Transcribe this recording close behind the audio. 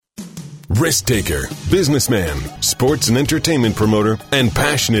risk taker, businessman, sports and entertainment promoter, and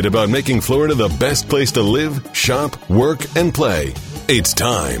passionate about making Florida the best place to live, shop, work, and play. It's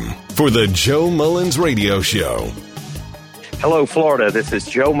time for the Joe Mullins Radio Show. Hello, Florida. This is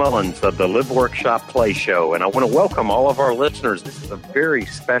Joe Mullins of the Live, Work, Shop, Play Show, and I want to welcome all of our listeners. This is a very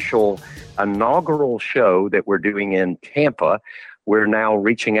special inaugural show that we're doing in Tampa. We're now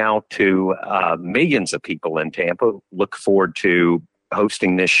reaching out to millions of people in Tampa. Look forward to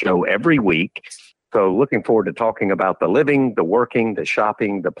hosting this show every week. So looking forward to talking about the living, the working, the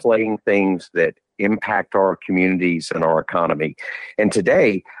shopping, the playing things that impact our communities and our economy. And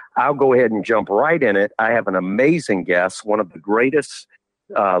today, I'll go ahead and jump right in it. I have an amazing guest, one of the greatest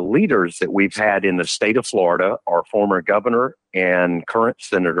leaders that we've had in the state of Florida, our former governor and current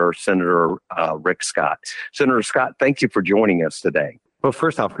Senator Rick Scott. Senator Scott, thank you for joining us today. Well,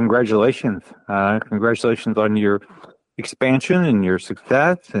 first off, congratulations. Congratulations on your expansion and your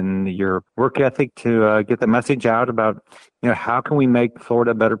success and your work ethic to get the message out about, how can we make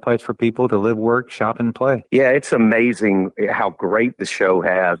Florida a better place for people to live, work, shop, and play? Yeah, it's amazing how great the show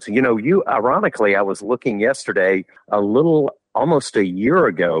has. Ironically, I was looking yesterday, almost a year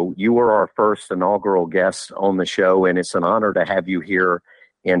ago, you were our first inaugural guest on the show, and it's an honor to have you here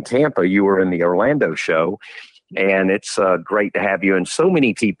in Tampa. You were in the Orlando show. And it's great to have you. And so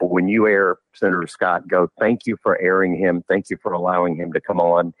many people, when you air Senator Scott, go, thank you for airing him. Thank you for allowing him to come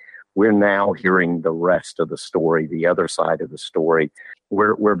on. We're now hearing the rest of the story, the other side of the story.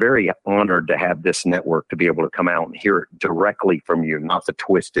 We're very honored to have this network to be able to come out and hear it directly from you, not the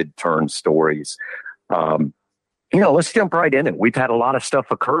twisted turn stories. Let's jump right in it. We've had a lot of stuff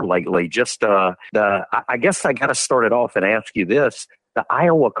occur lately. I guess I got to start it off and ask you this. The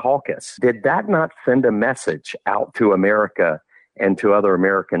Iowa caucus, did that not send a message out to America and to other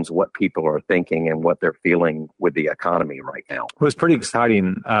Americans what people are thinking and what they're feeling with the economy right now? It was pretty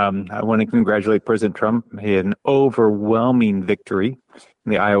exciting. I want to congratulate President Trump. He had an overwhelming victory in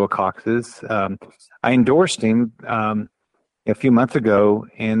the Iowa caucus. I endorsed him a few months ago,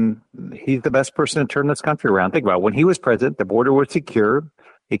 and he's the best person to turn this country around. Think about it. When he was president, the border was secure,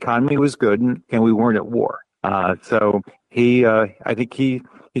 the economy was good, and we weren't at war. So I think he's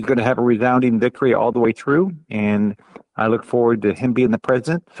going to have a resounding victory all the way through, and I look forward to him being the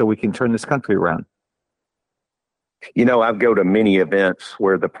president so we can turn this country around. I go to many events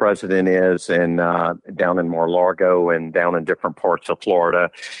where the president is, and down in Mar-a-Lago and down in different parts of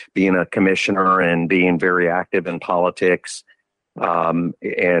Florida, being a commissioner and being very active in politics,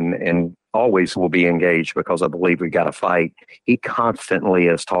 and always will be engaged because I believe we got to fight. He constantly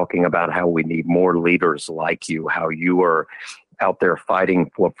is talking about how we need more leaders like you, how you are out there fighting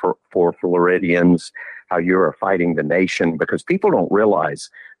for Floridians, how you are fighting the nation, because people don't realize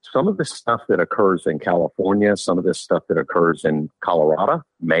some of the stuff that occurs in California, some of this stuff that occurs in Colorado,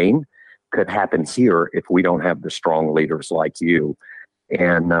 Maine, could happen here if we don't have the strong leaders like you.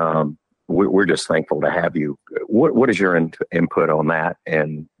 And we're just thankful to have you. What is your input on that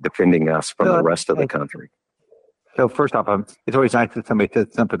and defending us from the rest of the country? So first off, it's always nice that somebody says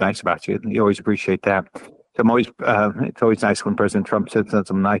something nice about you. You always appreciate that. So it's always nice when President Trump says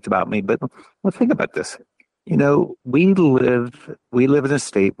something nice about me. But let's think about this. We live in a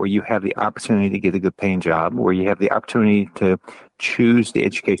state where you have the opportunity to get a good paying job, where you have the opportunity to choose the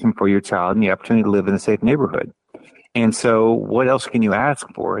education for your child and the opportunity to live in a safe neighborhood. And so what else can you ask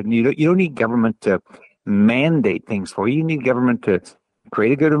for? And you don't need government to mandate things for you. You need government to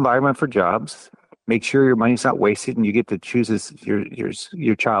create a good environment for jobs, make sure your money's not wasted and you get to choose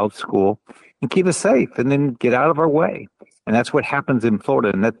your child's school, and keep us safe, and then get out of our way. And that's what happens in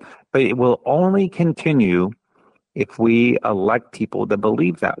Florida. But it will only continue if we elect people that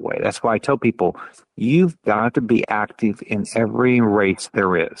believe that way. That's why I tell people, you've got to be active in every race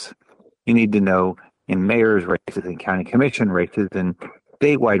there is. You need to know in mayor's races and county commission races and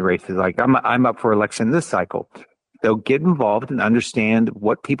statewide races. Like I'm up for election this cycle. So get involved and understand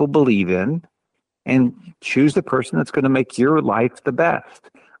what people believe in and choose the person that's going to make your life the best.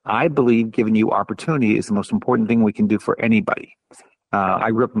 I believe giving you opportunity is the most important thing we can do for anybody.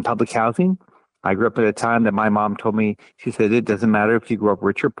 I grew up in public housing. I grew up at a time that my mom told me, she said, it doesn't matter if you grew up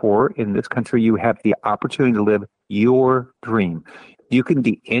rich or poor. In this country, you have the opportunity to live your dream. You can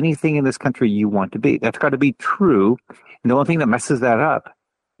be anything in this country you want to be. That's got to be true. And the only thing that messes that up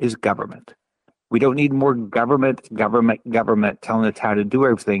is government. We don't need more government telling us how to do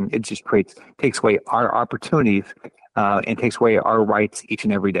everything. It just takes away our opportunities and takes away our rights each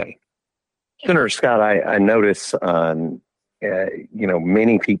and every day. Senator Scott, I notice,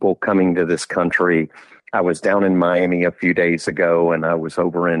 many people coming to this country. I was down in Miami a few days ago, and I was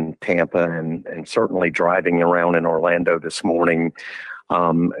over in Tampa and certainly driving around in Orlando this morning.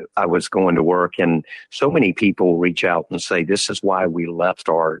 I was going to work, and so many people reach out and say, this is why we left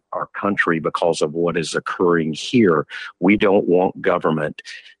our country, because of what is occurring here. We don't want government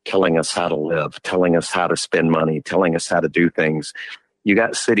telling us how to live, telling us how to spend money, telling us how to do things. You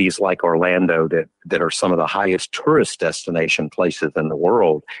got cities like Orlando that are some of the highest tourist destination places in the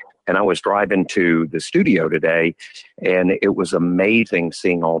world. And I was driving to the studio today, and it was amazing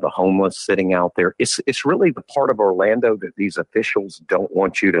seeing all the homeless sitting out there. It's really the part of Orlando that these officials don't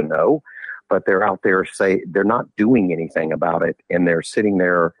want you to know, but they're out there they're not doing anything about it, and they're sitting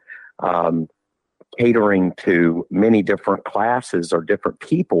there catering to many different classes or different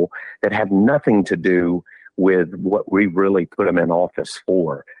people that have nothing to do with what we really put them in office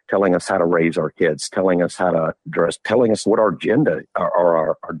for, telling us how to raise our kids, telling us how to dress, telling us what our gender or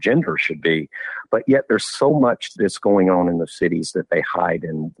our gender should be. But yet there's so much that's going on in the cities that they hide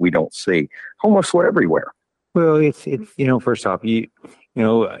and we don't see. Homeless were everywhere. Well, it's first off, you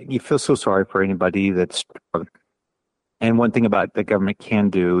feel so sorry for anybody that's struggling. And one thing about the government can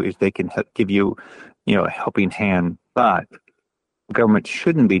do is they can give you, a helping hand, but government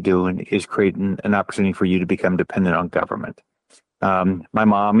shouldn't be doing is creating an opportunity for you to become dependent on government. My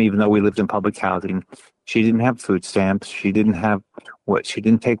mom, even though we lived in public housing, she didn't have food stamps. She didn't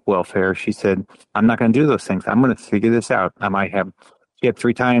take welfare. She said, I'm not going to do those things. I'm going to figure this out. She had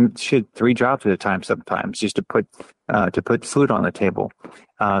 3 jobs at a time sometimes just to put food on the table.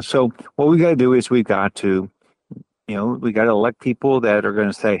 So what we got to do is we got to elect people that are going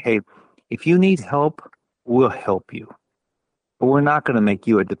to say, hey, if you need help, we'll help you. But we're not going to make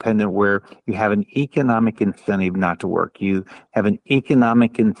you a dependent where you have an economic incentive not to work. You have an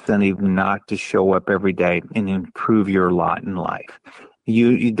economic incentive not to show up every day and improve your lot in life.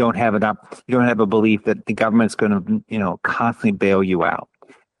 You don't have a belief that the government's going to, constantly bail you out.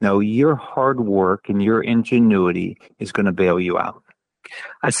 No, your hard work and your ingenuity is going to bail you out.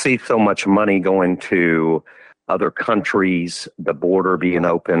 I see so much money going to other countries, the border being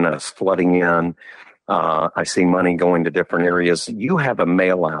open, us flooding in. I see money going to different areas. You have a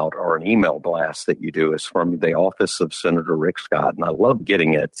mail out or an email blast that you do. It's from the office of Senator Rick Scott, and I love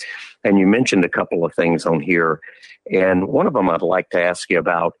getting it. And you mentioned a couple of things on here. And one of them I'd like to ask you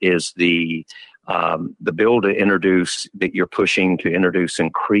about is the bill that you're pushing to introduce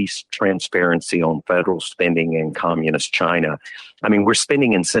increased transparency on federal spending in communist China. I mean, we're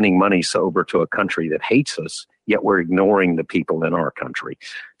spending and sending money over to a country that hates us, yet we're ignoring the people in our country.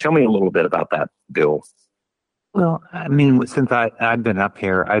 Tell me a little bit about that bill. Well, I mean, since I've been up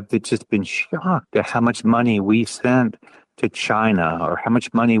here, I've just been shocked at how much money we send to China, or how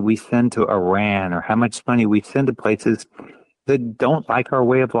much money we send to Iran, or how much money we send to places that don't like our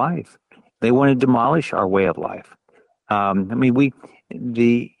way of life. They want to demolish our way of life.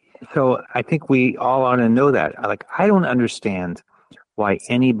 So I think we all ought to know that. I don't understand why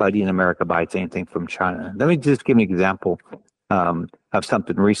anybody in America buys anything from China. Let me just give an example of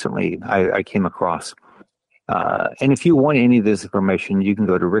something recently I came across. And if you want any of this information, you can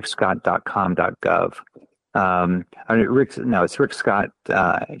go to rickscott.com.gov. It's Rick Scott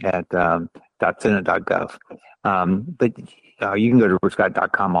at .senate.gov. But you can go to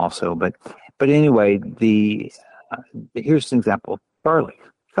rickscott.com also. But anyway, here's an example. Garlic.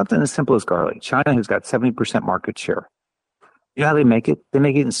 Something as simple as garlic. China has got 70% market share. You know how they make it? They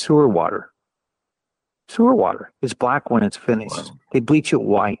make it in sewer water. Sewer water is black when it's finished. Wow. They bleach it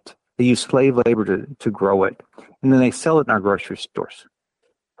white. They use slave labor to grow it. And then they sell it in our grocery stores.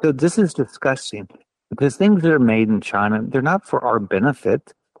 So this is disgusting, because things that are made in China, they're not for our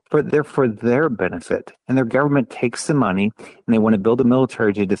benefit, they're for their benefit. And their government takes the money and they want to build a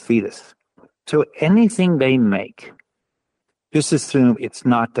military to defeat us. So anything they make, just assume it's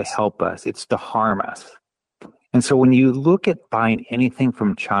not to help us, it's to harm us. And so when you look at buying anything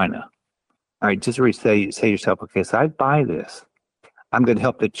from China, all right, just say to yourself, okay, so I buy this. I'm going to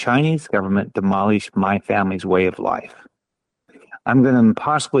help the Chinese government demolish my family's way of life. I'm going to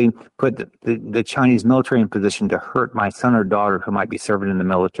possibly put the Chinese military in position to hurt my son or daughter who might be serving in the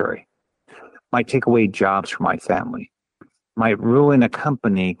military. Might take away jobs from my family. Might ruin a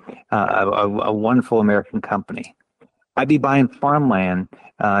company, a wonderful American company. I'd be buying farmland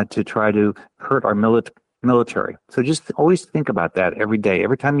to try to hurt our military. So just always think about that every day.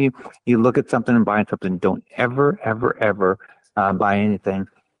 Every time you look at something and buy something, don't ever, ever, ever buy anything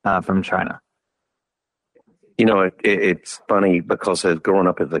from China. You know, it's funny because growing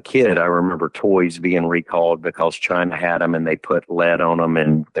up as a kid, I remember toys being recalled because China had them and they put lead on them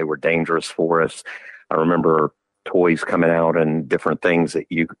and they were dangerous for us. I remember toys coming out and different things that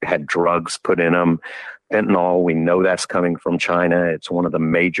you had drugs put in them. Fentanyl, we know that's coming from China. It's one of the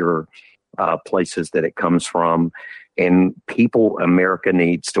major places that it comes from. And America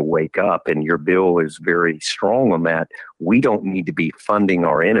needs to wake up, and your bill is very strong on that. We don't need to be funding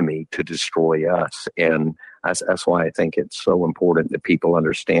our enemy to destroy us. And that's why I think it's so important that people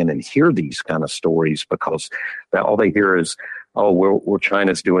understand and hear these kind of stories, because all they hear is, oh, well,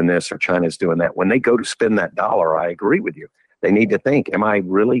 China's doing this or China's doing that. When they go to spend that dollar, I agree with you. They need to think, am I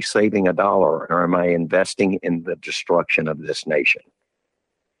really saving a dollar, or am I investing in the destruction of this nation?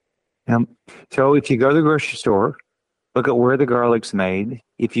 So if you go to the grocery store, look at where the garlic's made.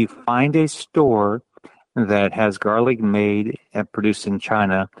 If you find a store that has garlic made and produced in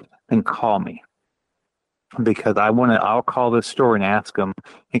China, then call me. Because I'll call the store and ask them,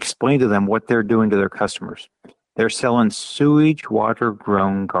 explain to them what they're doing to their customers. They're selling sewage water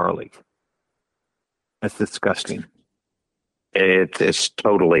grown garlic. That's disgusting. It's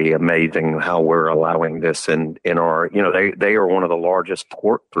totally amazing how we're allowing this in our, they are one of the largest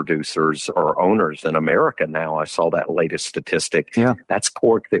pork producers or owners in America now. I saw that latest statistic. Yeah. That's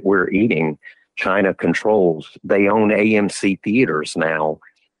pork that we're eating. China controls. They own AMC Theaters now.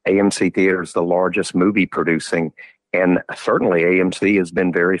 AMC Theaters, the largest movie producing. And certainly AMC has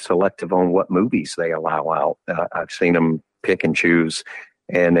been very selective on what movies they allow out. I've seen them pick and choose.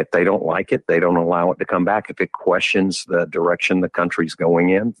 And if they don't like it, they don't allow it to come back. If it questions the direction the country's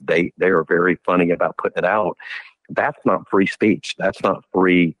going in, they are very funny about putting it out. That's not free speech. That's not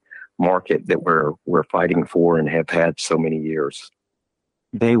free market that we're fighting for and have had so many years.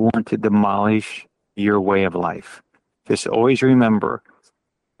 They want to demolish your way of life. Just always remember,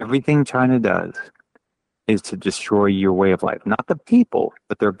 everything China does is to destroy your way of life. Not the people,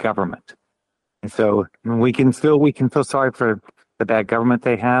 but their government. And so we can feel sorry for the bad government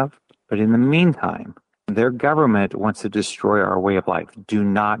they have, but in the meantime, their government wants to destroy our way of life. Do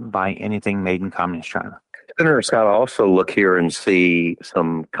not buy anything made in communist China. Senator Scott, I also look here and see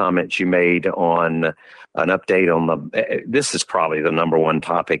some comments you made on an update on this is probably the number one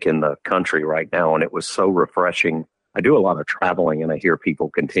topic in the country right now, and it was so refreshing. I do a lot of traveling, and I hear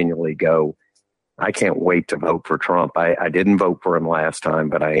people continually go, I can't wait to vote for Trump. I didn't vote for him last time,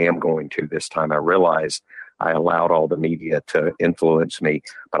 but I am going to this time. I realize I allowed all the media to influence me,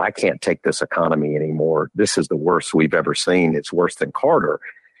 but I can't take this economy anymore. This is the worst we've ever seen. It's worse than Carter.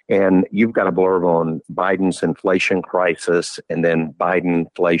 And you've got a blurb on Biden's inflation crisis, and then Biden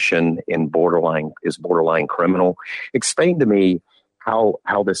inflation is borderline criminal. Explain to me how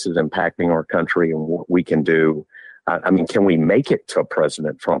this is impacting our country and what we can do. I mean, can we make it till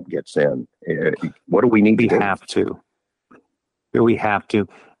President Trump gets in? What do we need to do? We have to.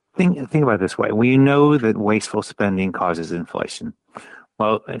 Think about it this way. We know that wasteful spending causes inflation.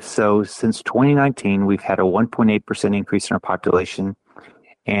 Well, so since 2019, we've had a 1.8% increase in our population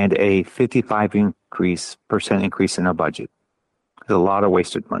and a 55% increase in our budget. There's a lot of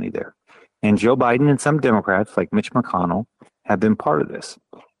wasted money there. And Joe Biden and some Democrats, like Mitch McConnell, have been part of this.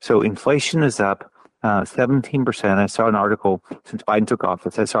 So inflation is up 17%. I saw an article, since Biden took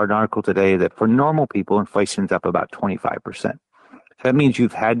office, I saw an article today that for normal people, inflation is up about 25%. That means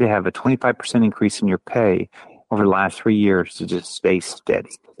you've had to have a 25% increase in your pay over the last 3 years to just stay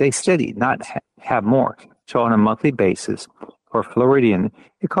steady. Stay steady, not have more. So on a monthly basis, for a Floridian,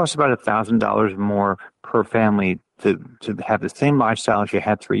 it costs about $1,000 more per family to have the same lifestyle as you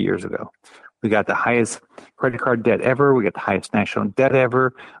had 3 years ago. We got the highest credit card debt ever. We got the highest national debt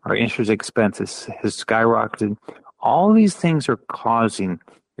ever. Our interest expense has skyrocketed. All these things are causing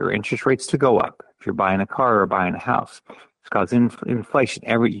your interest rates to go up if you're buying a car or buying a house. It's causing inflation.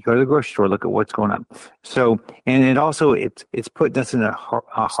 You go to the grocery store, look at what's going on. So, and it also, it's putting us in a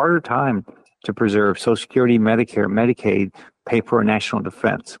harder time to preserve Social Security, Medicare, Medicaid, pay for our national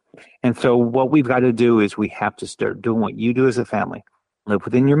defense. And so what we've got to do is we have to start doing what you do as a family. Live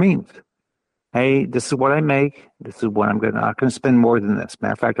within your means. Hey, this is what I make. This is what I'm not going to spend more than this.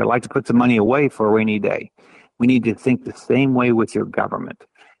 Matter of fact, I'd like to put some money away for a rainy day. We need to think the same way with your government.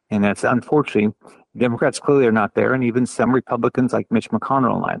 And that's unfortunately, Democrats clearly are not there, and even some Republicans like Mitch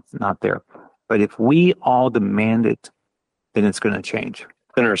McConnell are not there. But if we all demand it, then it's going to change.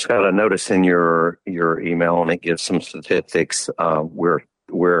 Senator Scott, I noticed in your email, and it gives some statistics.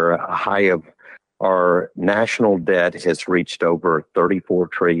 We're a high of our national debt has reached over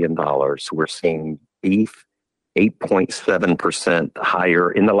 $34 trillion. We're seeing beef 8.7%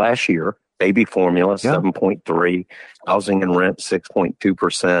 higher in the last year. Baby formula 7.3, housing and rent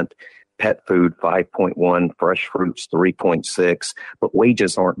 6.2%, pet food 5.1, fresh fruits 3.6. But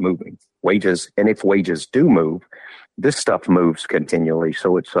wages aren't moving. And if wages do move, this stuff moves continually.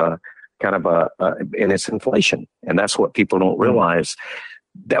 So it's kind of and it's inflation. And that's what people don't realize.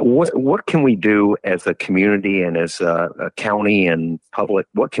 That what can we do as a community and as a county and public?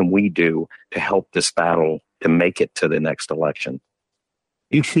 What can we do to help this battle to make it to the next election?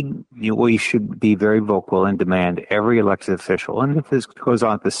 You should be very vocal and demand every elected official, and if this goes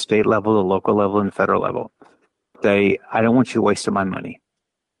on at the state level, the local level, and the federal level, say, I don't want you wasting my money.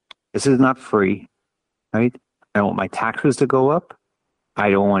 This is not free, right? I don't want my taxes to go up.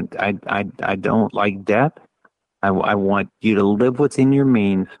 I don't like debt. I want you to live within your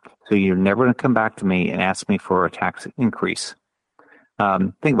means, so you're never going to come back to me and ask me for a tax increase.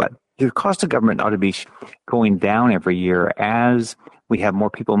 Think about it. The cost of government ought to be going down every year as we have more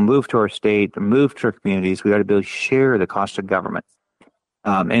people move to our state, move to our communities. We ought to be able to share the cost of government.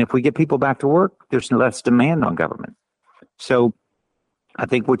 And if we get people back to work, there's less demand on government. So I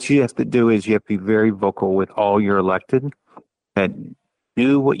think what you have to do is you have to be very vocal with all your elected that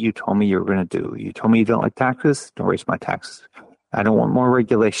do what you told me you were going to do. You told me you don't like taxes, don't raise my taxes. I don't want more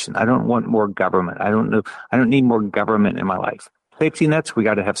regulation. I don't want more government. I don't need more government in my life. Safety nets, we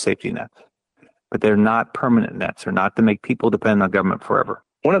got to have safety nets. But they're not permanent nets. They're not to make people depend on government forever.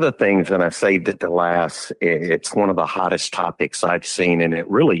 One of the things, and I saved it to last, it's one of the hottest topics I've seen, and it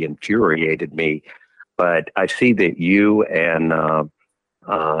really infuriated me. But I see that you and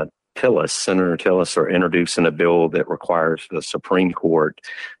Senator Tillis, are introducing a bill that requires the Supreme Court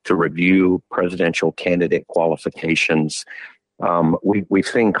to review presidential candidate qualifications. We've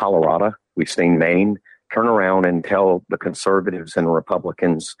seen Colorado, we've seen Maine turn around and tell the conservatives and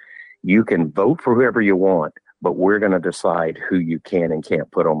Republicans, you can vote for whoever you want, but we're going to decide who you can and can't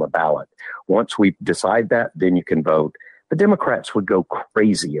put on the ballot. Once we decide that, then you can vote. The Democrats would go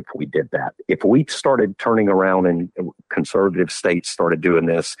crazy if we did that. If we started turning around and conservative states started doing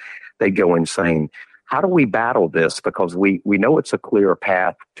this, they'd go insane. How do we battle this? Because we know it's a clear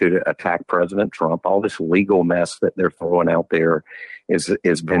path to attack President Trump. All this legal mess that they're throwing out there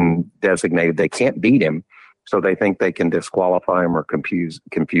has been designated. They can't beat him, so they think they can disqualify him or confuse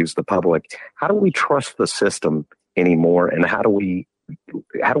the public. How do we trust the system anymore? And how do we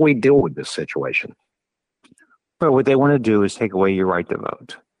deal with this situation? Well, what they want to do is take away your right to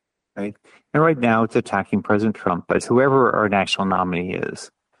vote, right? And right now it's attacking President Trump, but it's whoever our national nominee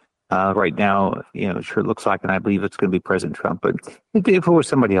is. Right now, it sure looks like, and I believe it's going to be President Trump, but if it was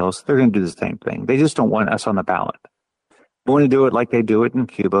somebody else, they're going to do the same thing. They just don't want us on the ballot. They want to do it like they do it in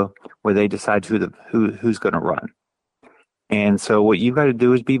Cuba, where they decide who's going to run. And so what you've got to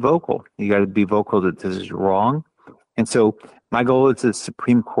do is be vocal. You got to be vocal that this is wrong. And so my goal is the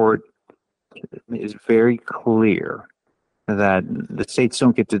Supreme Court is very clear that the states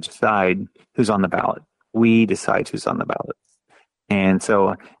don't get to decide who's on the ballot. We decide who's on the ballot. And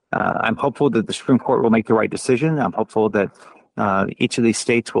so I'm hopeful that the Supreme Court will make the right decision. I'm hopeful that each of these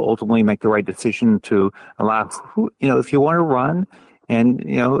states will ultimately make the right decision to allow, if you want to run and,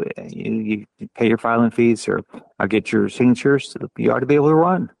 you pay your filing fees or get your signatures, you ought to be able to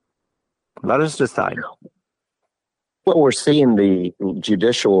run. Let us decide. Well, we're seeing the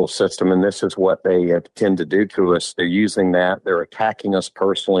judicial system, and this is what they tend to do to us. They're using that. They're attacking us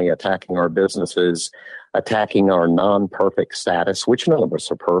personally, attacking our businesses, attacking our non-perfect status, which none of us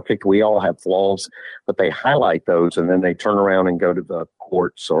are perfect. We all have flaws, but they highlight those, and then they turn around and go to the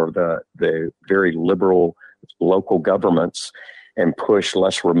courts or the very liberal local governments and push,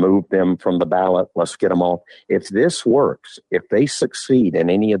 let's remove them from the ballot, let's get them off. If this works, if they succeed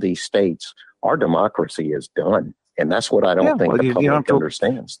in any of these states, our democracy is done. And that's what I don't think the public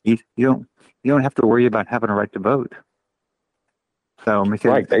understands. You don't have to worry about having a right to vote. So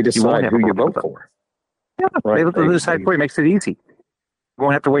right, they decide who you vote for. Yeah, right. They decide for you. Makes it easy. You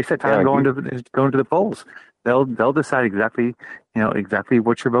won't have to waste that time going to the polls. They'll decide exactly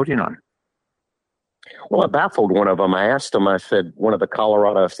what you're voting on. Well, it baffled one of them. I asked him. I said, one of the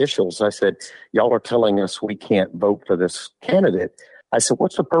Colorado officials. I said, y'all are telling us we can't vote for this candidate. I said,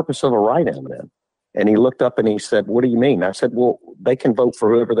 what's the purpose of a write-in then? And he looked up and he said, what do you mean? I said, well, they can vote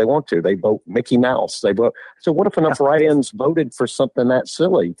for whoever they want to. They vote Mickey Mouse. They vote. So what if enough write-ins voted for something that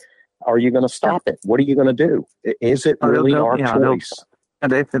silly? Are you going to stop it? What are you going to do? Is it really our choice?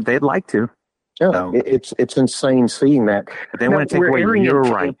 They'd like to. Yeah, so, it's insane seeing that. They want to take away your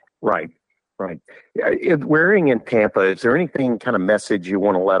right. Right. We're hearing in Tampa. Is there anything kind of message you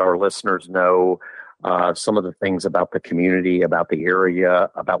want to let our listeners know? Some of the things about the community, about the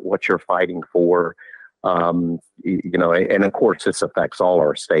area, about what you're fighting for, and of course this affects all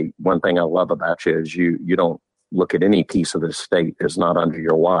our state. One thing I love about you is you don't look at any piece of the state that's not under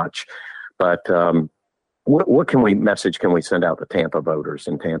your watch. But what message can we send out to Tampa voters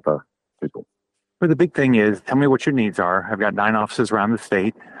and Tampa people? Well, the big thing is, tell me what your needs are. I've got 9 offices around the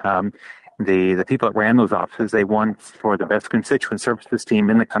state. The people that ran those offices, they won for the best constituent services team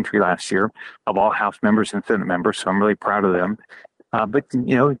in the country last year of all House members and Senate members. So I'm really proud of them.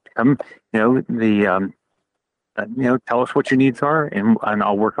 tell us what your needs are, and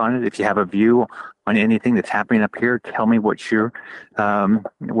I'll work on it. If you have a view on anything that's happening up here, tell me what your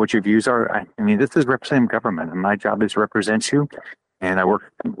views are. I mean, this is representing government, and my job is to represent you, and I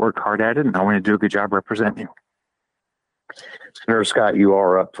work hard at it, and I want to do a good job representing you. Senator Scott, you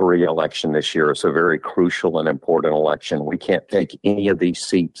are up for re-election this year. It's a very crucial and important election. We can't take any of these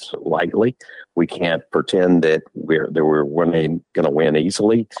seats lightly. We can't pretend that we're going to win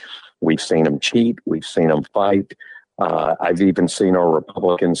easily. We've seen them cheat. We've seen them fight. I've even seen our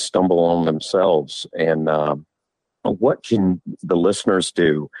Republicans stumble on themselves. And what can the listeners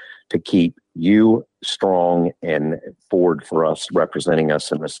do to keep you strong and forward for us, representing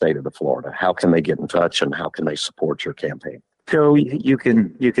us in the state of Florida? How can they get in touch, and how can they support your campaign? So you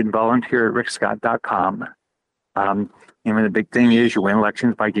can volunteer at rickscott.com. The big thing is you win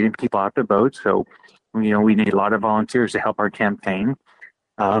elections by getting people out to vote. So, we need a lot of volunteers to help our campaign.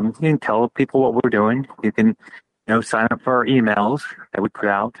 You can tell people what we're doing. You can, sign up for our emails that we put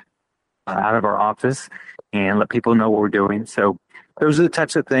out of our office and let people know what we're doing. So those are the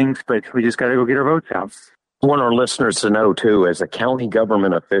types of things, but we just got to go get our votes out. I want our listeners to know, too, as a county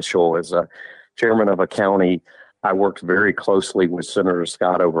government official, as a chairman of a county, I worked very closely with Senator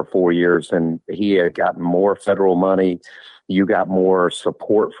Scott over 4 years, and he had gotten more federal money. You got more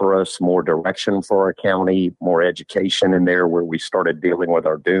support for us, more direction for our county, more education in there, where we started dealing with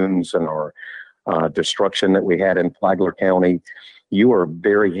our dunes and our destruction that we had in Flagler County. You are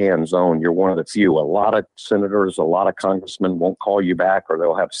very hands-on. You're one of the few. A lot of senators, a lot of congressmen won't call you back, or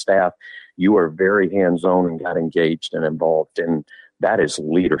they'll have staff. You are very hands-on and got engaged and involved, and that is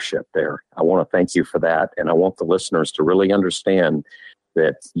leadership there. I want to thank you for that, and I want the listeners to really understand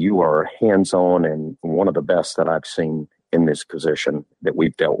that you are hands-on and one of the best that I've seen in this position that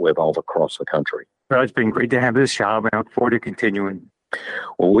we've dealt with all across the country. Well, it's been great to have this job, and I look forward to continuing.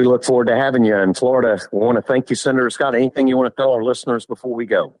 Well, we look forward to having you in Florida. We want to thank you, Senator Scott. Anything you want to tell our listeners before we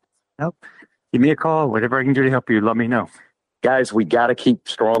go? Nope. Give me a call. Whatever I can do to help you, let me know. Guys, we got to keep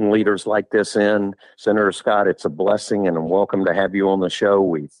strong leaders like this in. Senator Scott, it's a blessing and a welcome to have you on the show.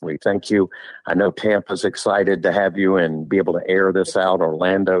 We thank you. I know Tampa's excited to have you and be able to air this out.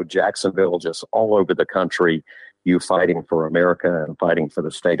 Orlando, Jacksonville, just all over the country, you fighting for America and fighting for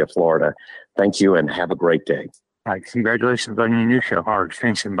the state of Florida. Thank you and have a great day. All right. Congratulations on your new show. Our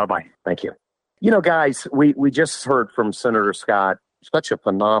extension. Bye-bye. Thank you. Guys, we just heard from Senator Scott, such a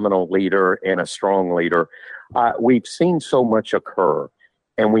phenomenal leader and a strong leader. We've seen so much occur,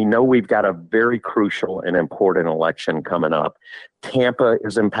 and we know we've got a very crucial and important election coming up. Tampa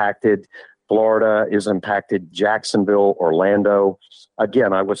is impacted. Florida is impacted. Jacksonville, Orlando.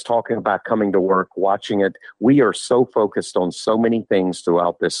 Again, I was talking about coming to work, watching it. We are so focused on so many things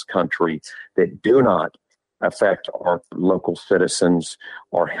throughout this country that do not affect our local citizens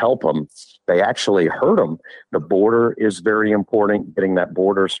or help them. They actually hurt them. The border is very important, getting that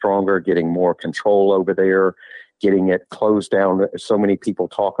border stronger, getting more control over there, getting it closed down. So many people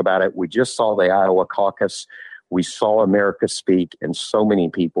talk about it. We just saw the Iowa caucus. We saw America speak, and so many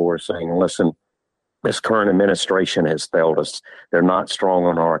people were saying, listen, this current administration has failed us. They're not strong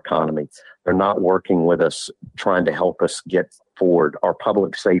on our economy. They're not working with us, trying to help us get forward. Our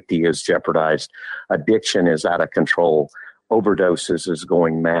public safety is jeopardized. Addiction is out of control. Overdoses is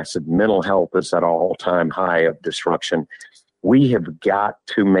going massive. Mental health is at an all-time high of destruction. We have got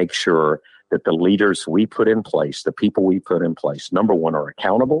to make sure that the leaders we put in place, the people we put in place, number one, are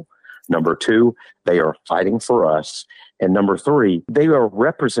accountable. Number two, they are fighting for us. And number three, they are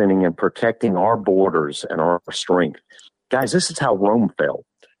representing and protecting our borders and our strength. Guys, this is how Rome fell.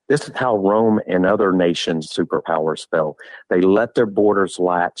 This is how Rome and other nations, superpowers, fell. They let their borders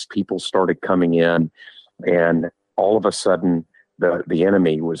lax. People started coming in, and all of a sudden, the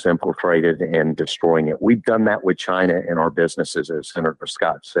enemy was infiltrated and destroying it. We've done that with China in our businesses, as Senator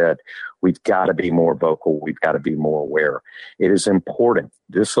Scott said. We've got to be more vocal. We've got to be more aware. It is important.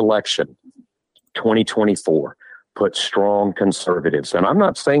 This election, 2024, put strong conservatives, and I'm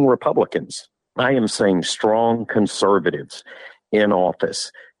not saying Republicans. I am saying strong conservatives in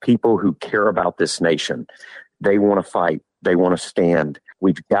office, people who care about this nation. They want to fight. They want to stand.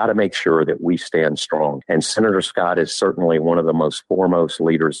 We've got to make sure that we stand strong. And Senator Scott is certainly one of the most foremost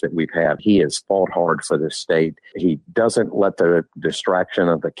leaders that we've had. He has fought hard for this state. He doesn't let the distraction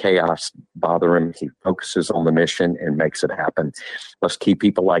of the chaos bother him. He focuses on the mission and makes it happen. Let's keep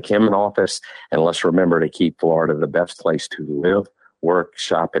people like him in office, and let's remember to keep Florida the best place to live, work,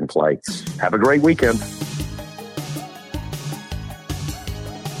 shop, and play. Have a great weekend.